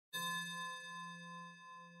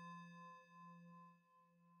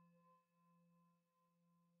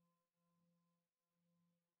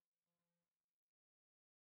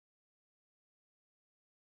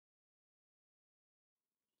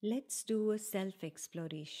Let's do a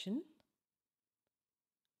self-exploration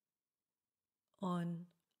on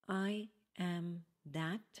I Am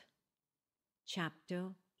That, Chapter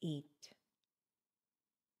 8.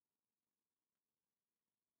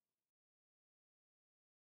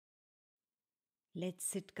 Let's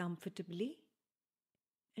sit comfortably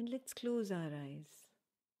and let's close our eyes.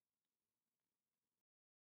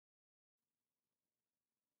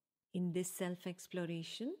 In this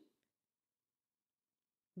self-exploration,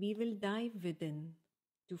 we will dive within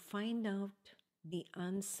to find out the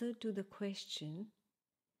answer to the question,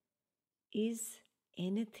 is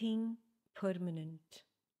anything permanent?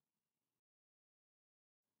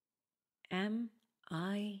 Am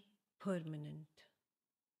I permanent?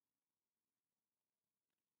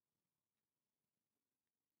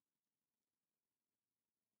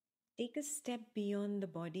 Take a step beyond the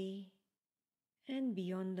body and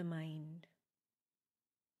beyond the mind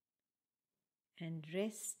and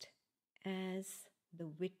rest as the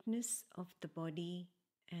witness of the body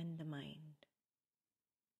and the mind.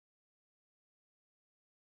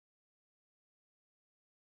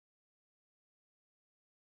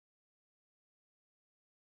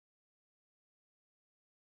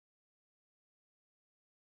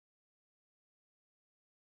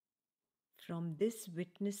 From this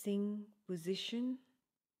witnessing position,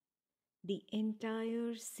 the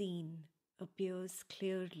entire scene appears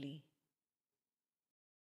clearly.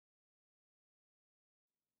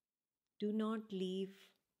 Do not leave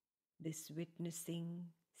this witnessing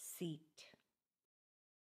seat.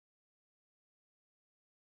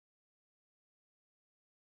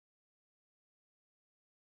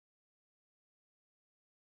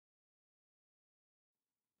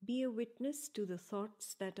 Be a witness to the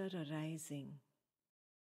thoughts that are arising.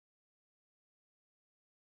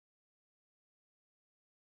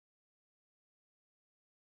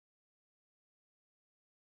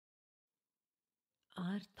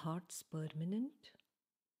 Are thoughts permanent?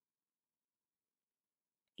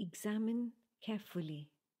 Examine carefully.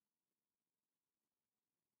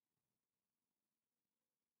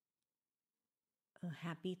 A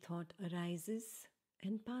happy thought arises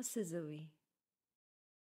and passes away.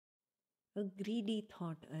 A greedy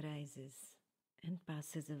thought arises and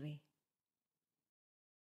passes away.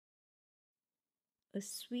 A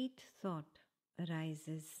sweet thought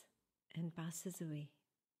arises and passes away.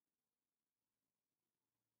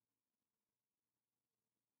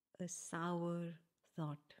 A sour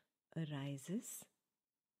thought arises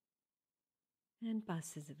and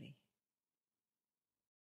passes away.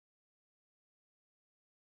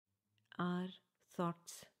 Are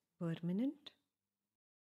thoughts permanent?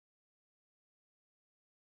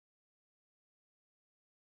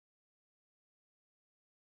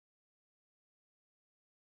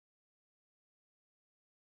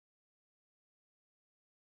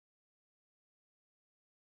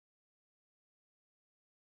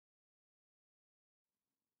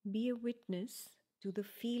 Be a witness to the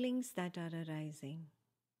feelings that are arising.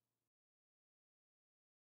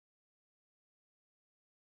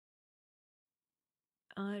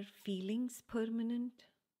 Are feelings permanent?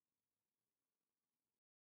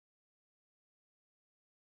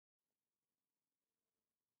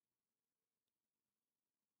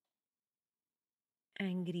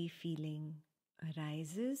 Angry feeling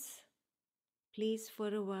arises, plays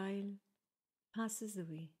for a while, passes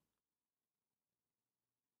away.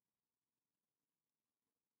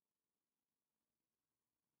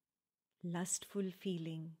 Lustful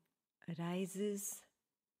feeling arises,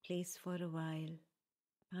 plays for a while,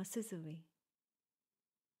 passes away.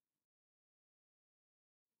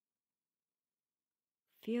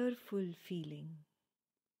 Fearful feeling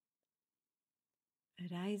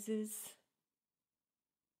arises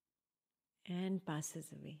and passes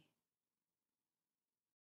away.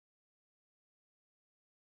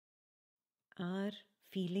 Are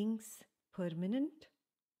feelings permanent?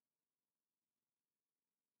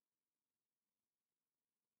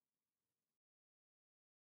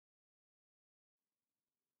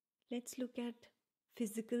 Let's look at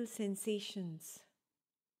physical sensations.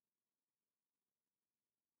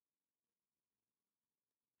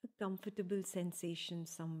 A comfortable sensation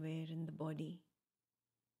somewhere in the body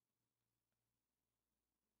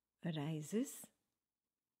arises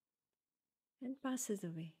and passes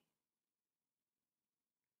away.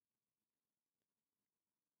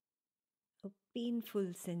 A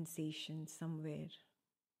painful sensation somewhere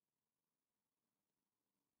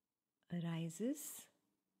arises,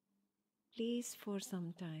 plays for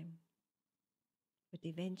some time, but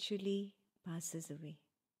eventually passes away.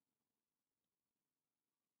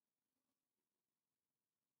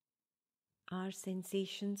 Are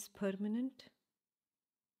sensations permanent?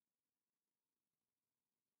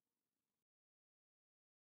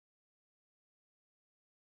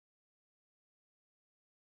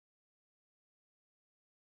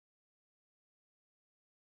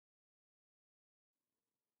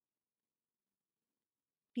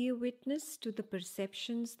 Be a witness to the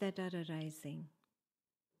perceptions that are arising.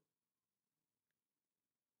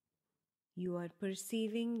 You are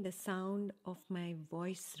perceiving the sound of my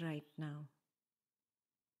voice right now.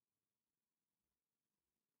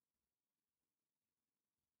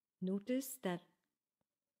 Notice that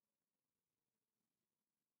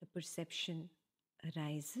the perception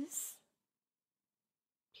arises,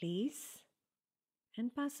 plays,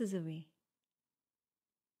 and passes away.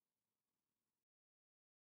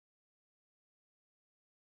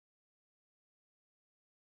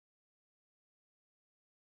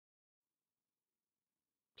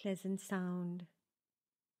 Pleasant sound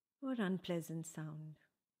or unpleasant sound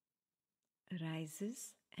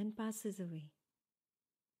arises and passes away.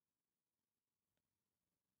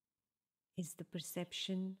 Is the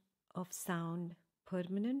perception of sound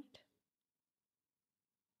permanent?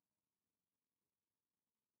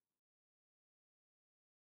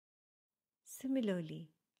 Similarly,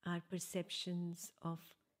 our perceptions of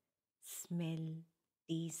smell,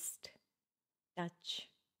 taste, touch,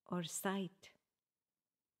 or sight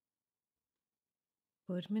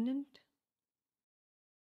permanent?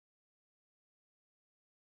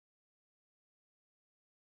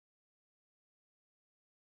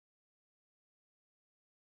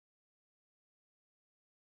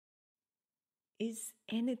 Is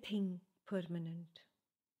anything permanent?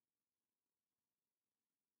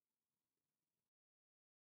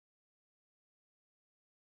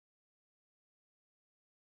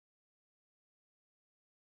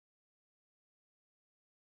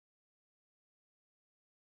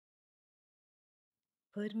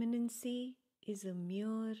 Permanency is a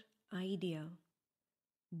mere idea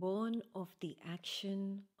born of the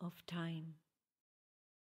action of time.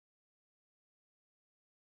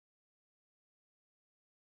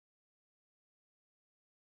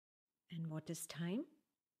 And what is time?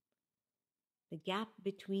 The gap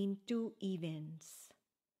between two events,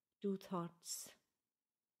 two thoughts.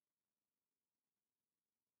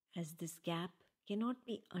 As this gap cannot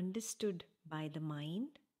be understood by the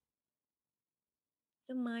mind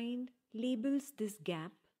labels this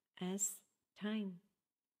gap as time.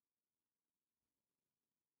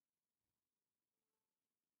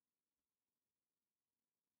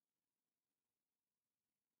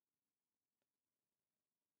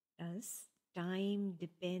 Thus, time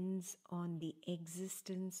depends on the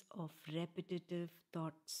existence of repetitive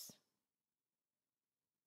thoughts.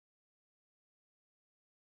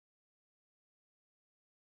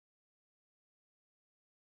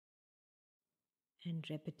 And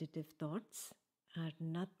repetitive thoughts are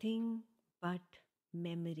nothing but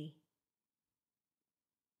memory.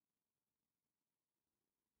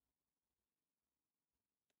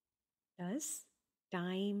 Thus,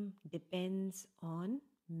 time depends on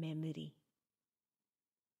memory.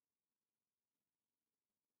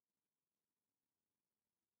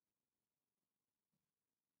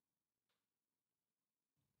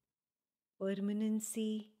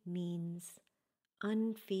 Permanency means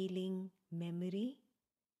unfailing memory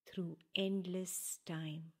through endless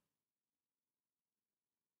time.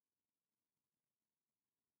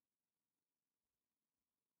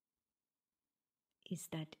 Is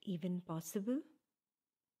that even possible?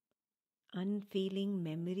 Unfailing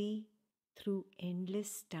memory through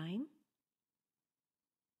endless time?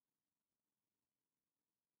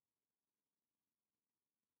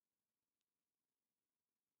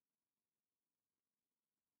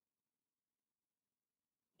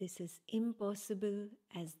 This is impossible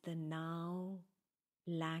as the now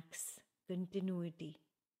lacks continuity.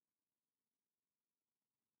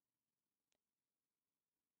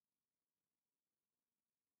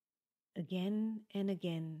 Again and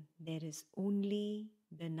again, there is only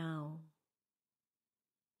the now,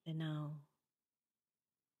 the now,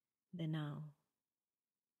 the now.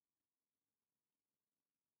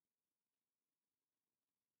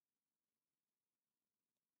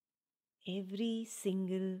 Every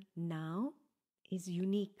single now is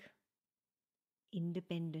unique,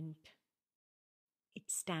 independent. It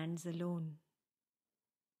stands alone.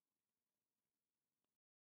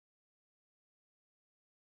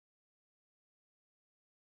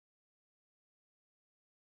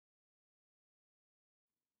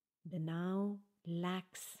 The now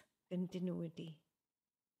lacks continuity.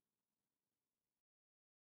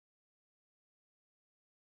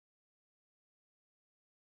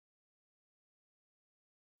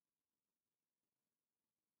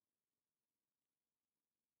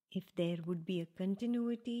 If there would be a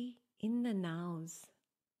continuity in the nows,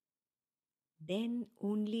 then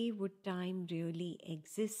only would time really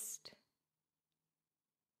exist.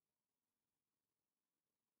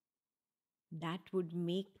 That would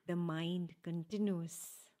make the mind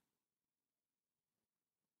continuous.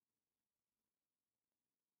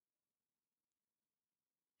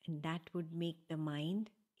 and that would make the mind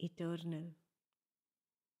eternal.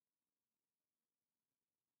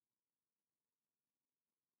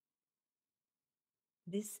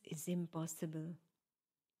 This is impossible.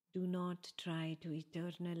 Do not try to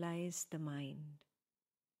eternalize the mind.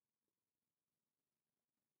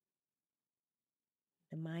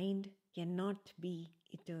 The mind cannot be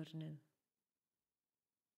eternal.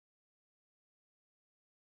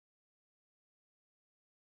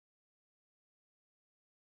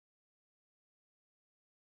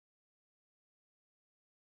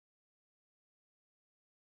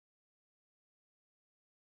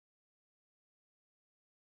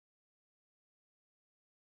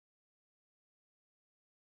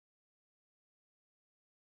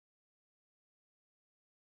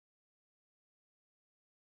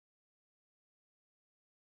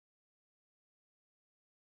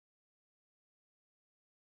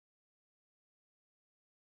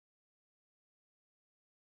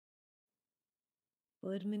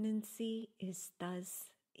 Permanency is thus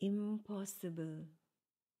impossible.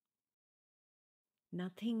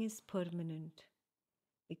 Nothing is permanent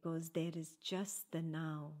because there is just the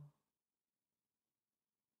now.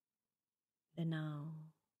 The now.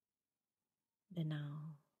 The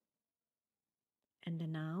now. And the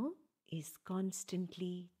now is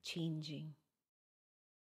constantly changing.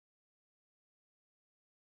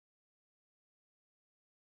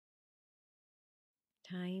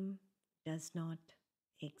 Time does not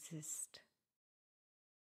exist.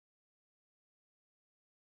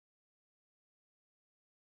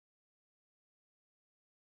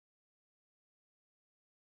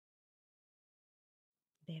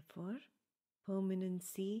 Therefore,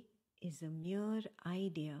 permanency is a mere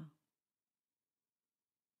idea.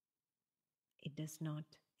 It does not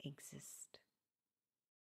exist.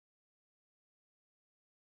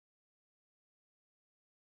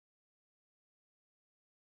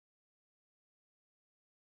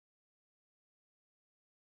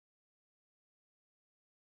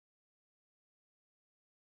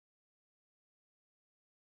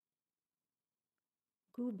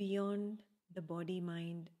 Go beyond the body,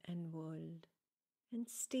 mind, and world and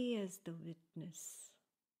stay as the witness.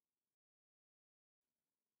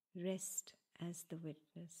 Rest as the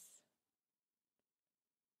witness.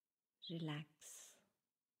 Relax.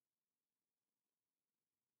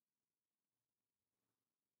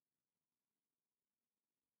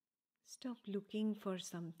 Stop looking for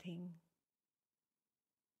something.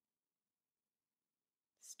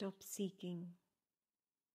 Stop seeking.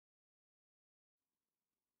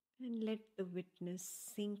 And let the witness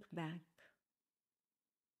sink back.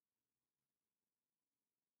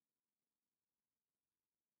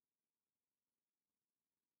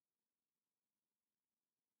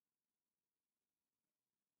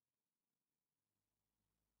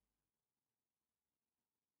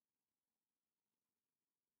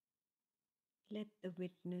 Let the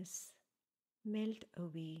witness melt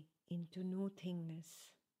away into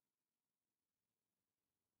nothingness.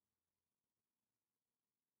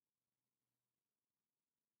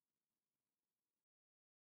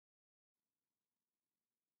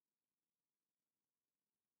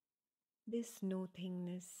 This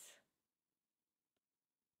nothingness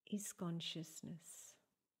is consciousness,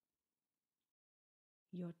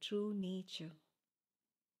 your true nature.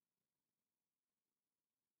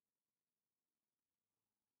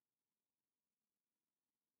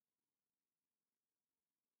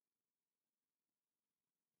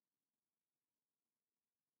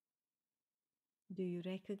 Do you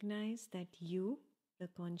recognize that you, the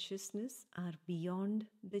consciousness, are beyond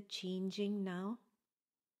the changing now?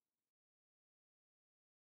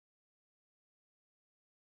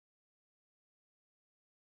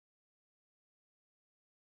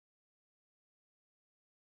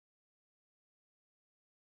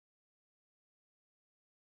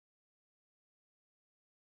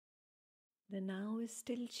 The now is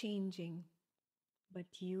still changing, but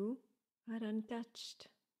you are untouched.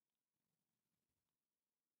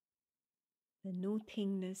 The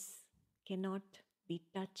nothingness cannot be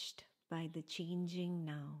touched by the changing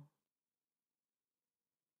now.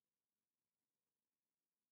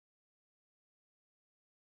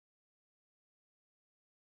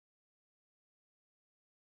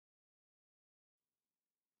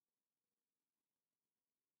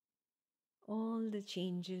 All the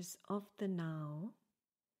changes of the now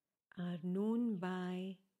are known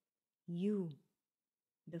by you,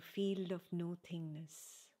 the field of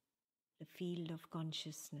nothingness, the field of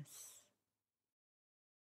consciousness.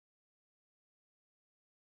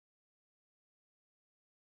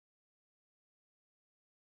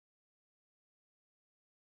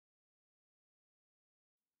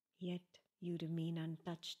 Yet you remain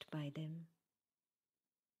untouched by them.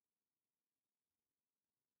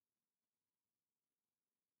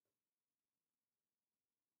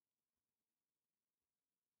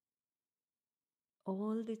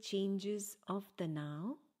 All the changes of the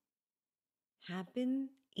now happen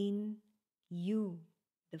in you,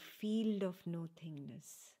 the field of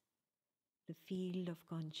nothingness, the field of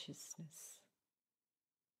consciousness.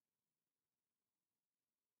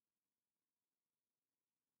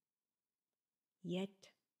 Yet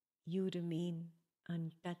you remain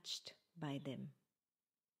untouched by them.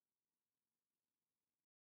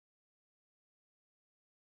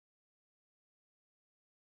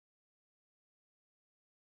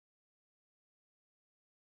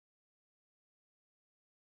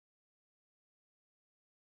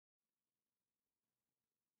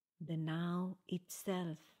 The now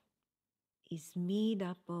itself is made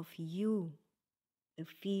up of you, the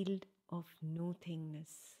field of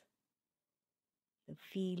nothingness, the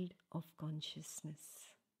field of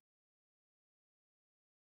consciousness.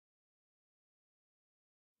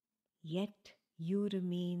 Yet you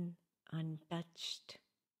remain untouched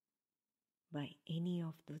by any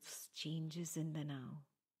of those changes in the now.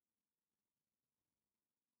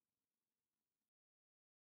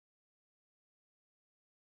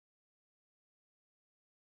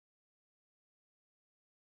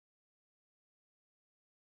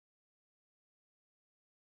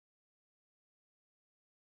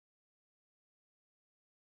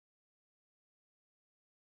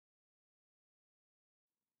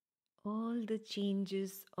 All the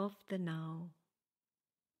changes of the now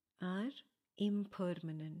are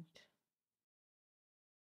impermanent.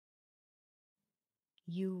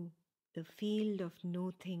 You, the field of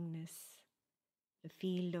nothingness, the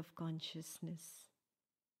field of consciousness,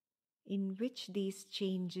 in which these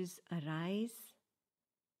changes arise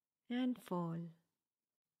and fall,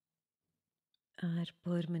 are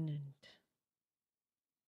permanent.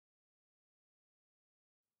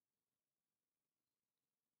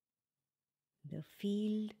 The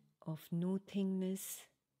field of nothingness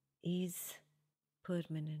is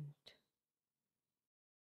permanent.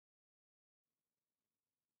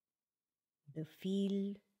 The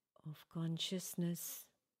field of consciousness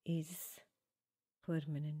is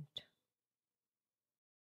permanent.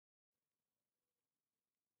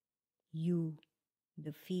 You,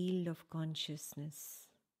 the field of consciousness.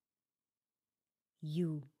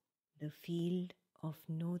 You, the field of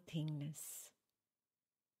nothingness.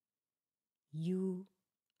 You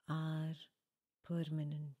are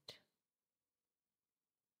permanent.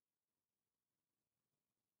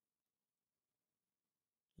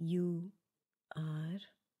 You are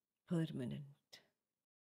permanent.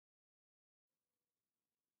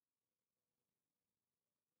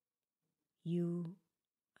 You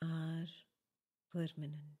are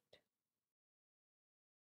permanent.